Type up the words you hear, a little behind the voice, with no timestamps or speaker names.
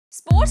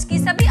Sports की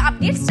सभी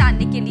updates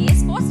जानने के लिए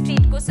स्पोर्ट्स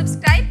स्ट्रीट को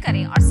सब्सक्राइब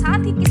करें और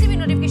साथ ही किसी भी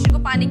नोटिफिकेशन को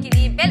पाने के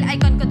लिए बेल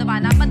आइकन को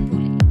दबाना मत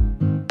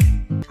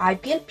भूलें।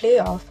 IPL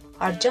playoffs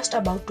are just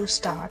about to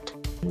start,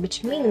 which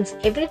means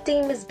every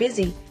team is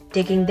busy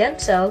taking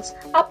themselves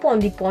up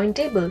on the point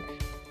table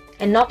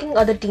and knocking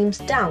other teams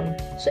down.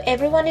 So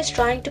everyone is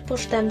trying to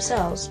push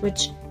themselves,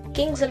 which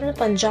Kings XI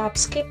Punjab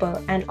Skipper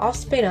and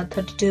off-spinner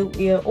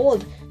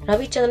 32-year-old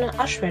Ravichandran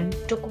Ashwin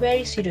took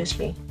very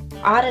seriously.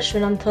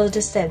 R.Ashwin on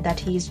Thursday said that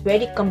he is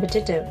very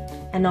competitive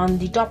and on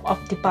the top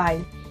of the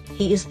pile.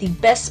 He is the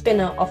best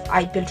spinner of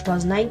IPL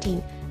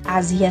 2019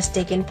 as he has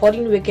taken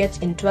 14 wickets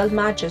in 12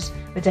 matches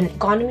with an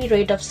economy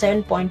rate of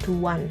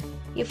 7.21.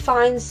 He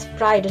finds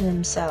pride in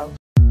himself.